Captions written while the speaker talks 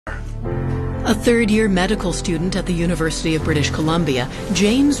A third-year medical student at the University of British Columbia,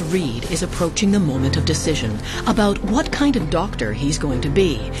 James Reed is approaching the moment of decision about what kind of doctor he's going to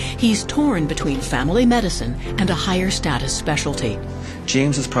be. He's torn between family medicine and a higher status specialty.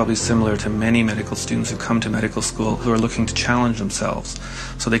 James is probably similar to many medical students who come to medical school who are looking to challenge themselves.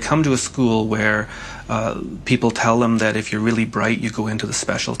 So they come to a school where people tell them that if you're really bright, you go into the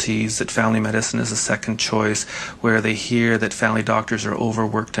specialties, that family medicine is a second choice, where they hear that family doctors are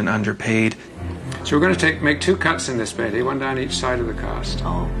overworked and underpaid. So we're going to make 2 cuts in this baby, 1 down each side of the cast.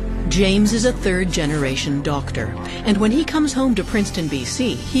 James is a third-generation doctor, and when he comes home to Princeton,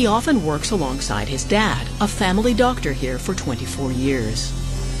 BC, he often works alongside his dad, a family doctor here for 24 years.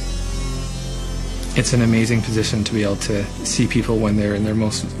 It's an amazing position to be able to see people when they're in their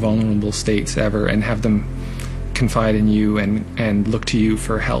most vulnerable states ever and have them confide in you and look to you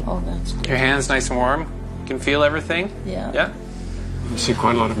for help. Oh, that's good. Your hand's nice and warm? You can feel everything? Yeah. Yeah? You see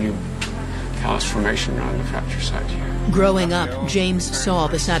quite a lot of new callus formation around the fracture site here. Growing up, James saw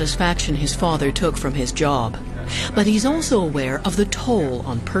the satisfaction his father took from his job. But he's also aware of the toll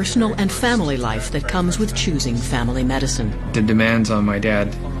on personal and family life that comes with choosing family medicine. The demands on my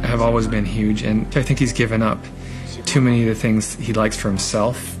dad have always been huge, and I think he's given up too many of the things he likes for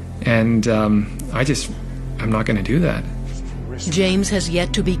himself, and I'm not going to do that. James has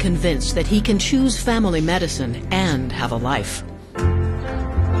yet to be convinced that he can choose family medicine and have a life.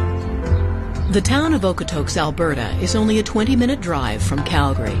 The town of Okotoks, Alberta is only a 20-minute drive from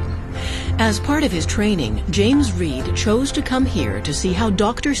Calgary. As part of his training, James Reed chose to come here to see how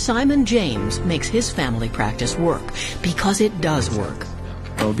Dr. Simon James makes his family practice work, because it does work.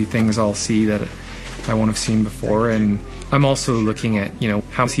 There'll be things I'll see that I won't have seen before, and I'm also looking at,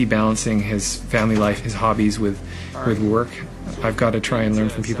 how is he balancing his family life, his hobbies with work. I've got to try and learn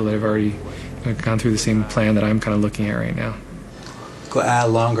from people that have already gone through the same plan that I'm kind of looking at right now. Go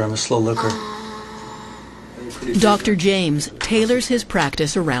longer, I'm a slow looker. Dr. James tailors his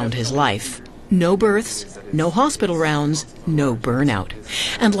practice around his life. No births, no hospital rounds, no burnout.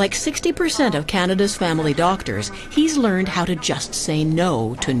 And like 60% of Canada's family doctors, he's learned how to just say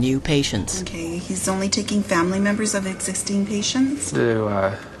no to new patients. Okay, he's only taking family members of existing patients.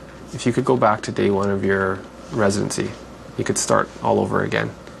 If you could go back to day 1 of your residency, you could start all over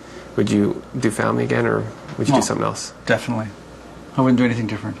again. Would you do family again, or would you do something else? Definitely. I wouldn't do anything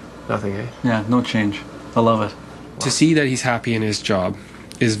different. Nothing, eh? Yeah, no change. I love it. To see that he's happy in his job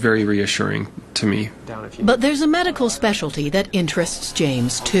is very reassuring to me. But there's a medical specialty that interests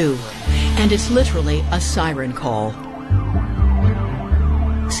James too, and it's literally a siren call.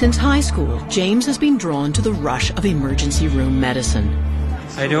 Since high school, James has been drawn to the rush of emergency room medicine.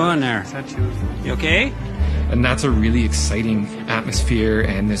 How you doing there? You okay? And that's a really exciting atmosphere,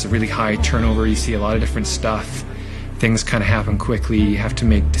 and there's a really high turnover. You see a lot of different stuff. Things kind of happen quickly. You have to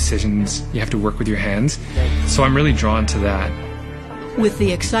make decisions. You have to work with your hands. So I'm really drawn to that. With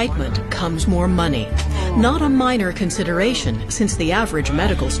the excitement comes more money. Not a minor consideration, since the average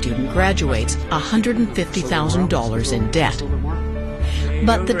medical student graduates $150,000 in debt.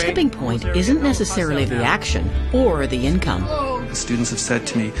 But the tipping point isn't necessarily the action or the income. Students have said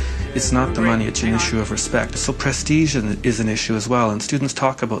to me, it's not the money, it's an issue of respect. So prestige is an issue as well, and students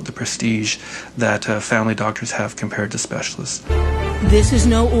talk about the prestige that family doctors have compared to specialists. This is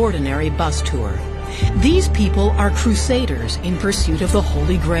no ordinary bus tour. These people are crusaders in pursuit of the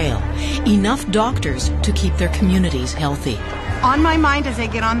Holy Grail, enough doctors to keep their communities healthy. On my mind as I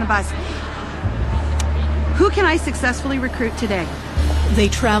get on the bus, who can I successfully recruit today? They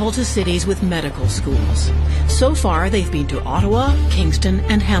travel to cities with medical schools. So far, they've been to Ottawa, Kingston,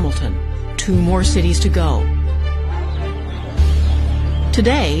 and Hamilton. 2 more cities to go.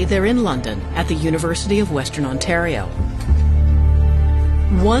 Today, they're in London at the University of Western Ontario.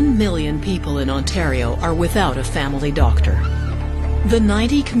 1 million people in Ontario are without a family doctor. The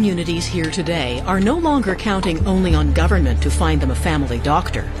 90 communities here today are no longer counting only on government to find them a family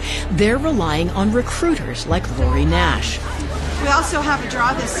doctor. They're relying on recruiters like Lori Nash. We also have a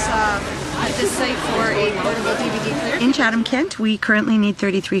draw this site for a portable DVD player. In Chatham-Kent, we currently need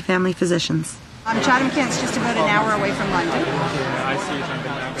 33 family physicians. Chatham-Kent's just about an hour away from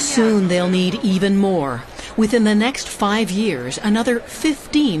London. Soon they'll need even more. Within the next 5 years, another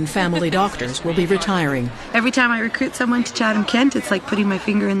 15 family doctors will be retiring. Every time I recruit someone to Chatham-Kent, it's like putting my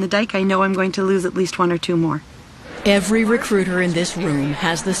finger in the dike. I know I'm going to lose at least 1 or 2 more. Every recruiter in this room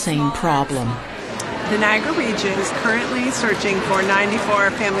has the same problem. The Niagara region is currently searching for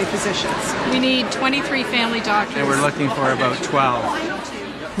 94 family physicians. We need 23 family doctors. And we're looking for about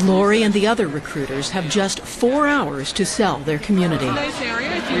 12. Lori and the other recruiters have just 4 hours to sell their community. Nice area.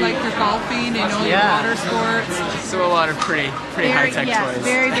 I you like your golfing, your water sports. So a lot of pretty high-tech toys.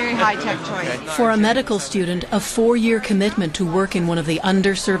 Very, very high-tech toys. For a medical student, a 4-year commitment to work in one of the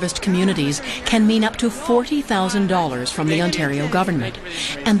underserviced communities can mean up to $40,000 from the Ontario government.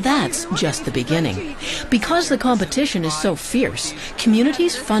 And that's just the beginning. Because the competition is so fierce,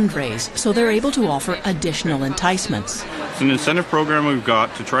 communities fundraise so they're able to offer additional enticements. It's an incentive program we've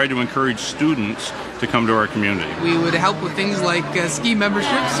got to try to encourage students to come to our community. We would help with things like ski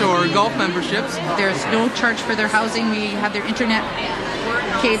memberships or golf memberships. There's no charge for their housing. We have their internet,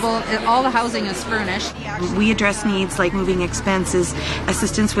 cable, all the housing is furnished. We address needs like moving expenses,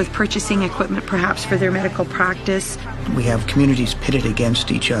 assistance with purchasing equipment perhaps for their medical practice. We have communities pitted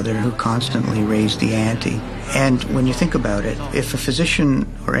against each other who constantly raise the ante. And when you think about it, if a physician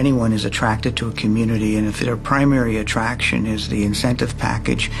or anyone is attracted to a community and if their primary attraction is the incentive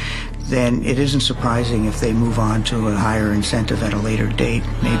package, then it isn't surprising if they move on to a higher incentive at a later date,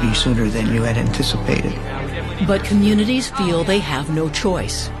 maybe sooner than you had anticipated. But communities feel they have no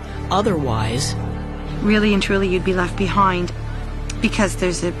choice. Otherwise, really and truly you'd be left behind because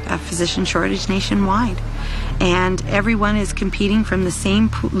there's a physician shortage nationwide. And everyone is competing from the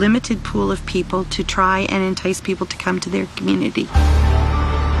same limited pool of people to try and entice people to come to their community. Made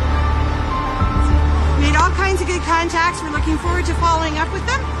all kinds of good contacts. We're looking forward to following up with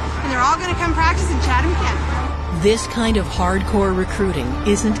them. And they're all going to come practice in Chatham, Kent. This kind of hardcore recruiting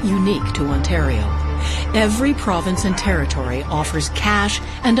isn't unique to Ontario. Every province and territory offers cash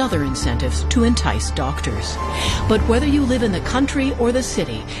and other incentives to entice doctors. But whether you live in the country or the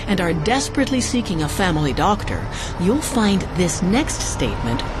city and are desperately seeking a family doctor, you'll find this next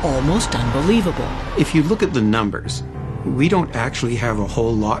statement almost unbelievable. If you look at the numbers, we don't actually have a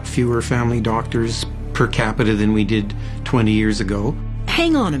whole lot fewer family doctors per capita than we did 20 years ago.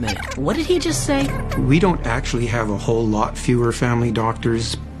 Hang on a minute. What did he just say? We don't actually have a whole lot fewer family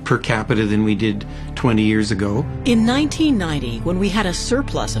doctors per capita than we did 20 years ago. In 1990, when we had a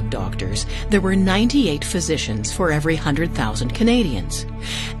surplus of doctors, there were 98 physicians for every 100,000 Canadians.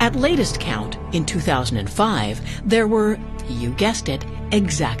 At latest count, in 2005, there were, you guessed it,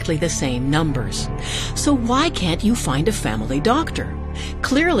 exactly the same numbers. So why can't you find a family doctor?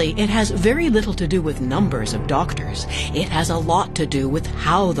 Clearly, it has very little to do with numbers of doctors. It has a lot to do with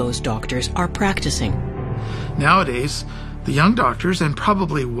how those doctors are practicing. Nowadays, the young doctors, and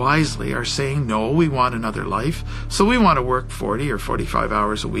probably wisely, are saying, no, we want another life. So we want to work 40 or 45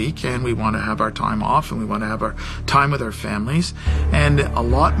 hours a week, and we want to have our time off, and we want to have our time with our families. And a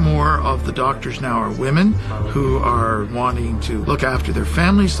lot more of the doctors now are women who are wanting to look after their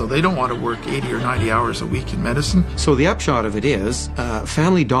families, so they don't want to work 80 or 90 hours a week in medicine. So the upshot of it is,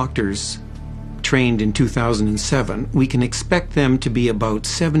 family doctors trained in 2007, we can expect them to be about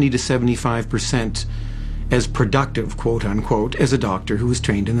 70 to 75% as productive, quote unquote, as a doctor who was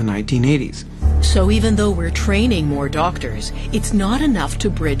trained in the 1980s. So even though we're training more doctors, it's not enough to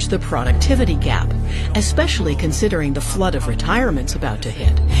bridge the productivity gap, especially considering the flood of retirements about to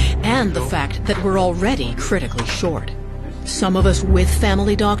hit, and the fact that we're already critically short. Some of us with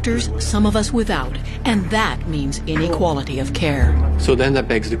family doctors, some of us without, and that means inequality of care. So then that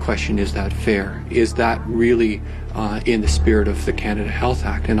begs the question, is that fair? Is that really in the spirit of the Canada Health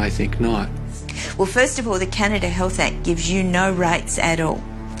Act? And I think not. Well, first of all, the Canada Health Act gives you no rights at all.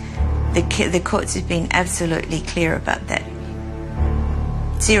 The courts have been absolutely clear about that.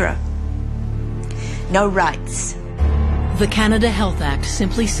 Zero. No rights. The Canada Health Act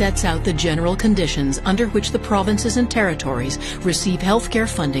simply sets out the general conditions under which the provinces and territories receive healthcare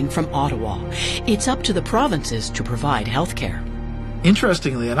funding from Ottawa. It's up to the provinces to provide healthcare.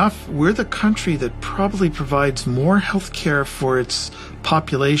 Interestingly enough, we're the country that probably provides more healthcare for its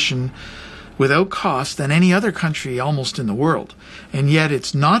population without cost than any other country almost in the world. And yet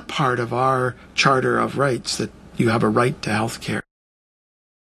it's not part of our Charter of Rights that you have a right to health care.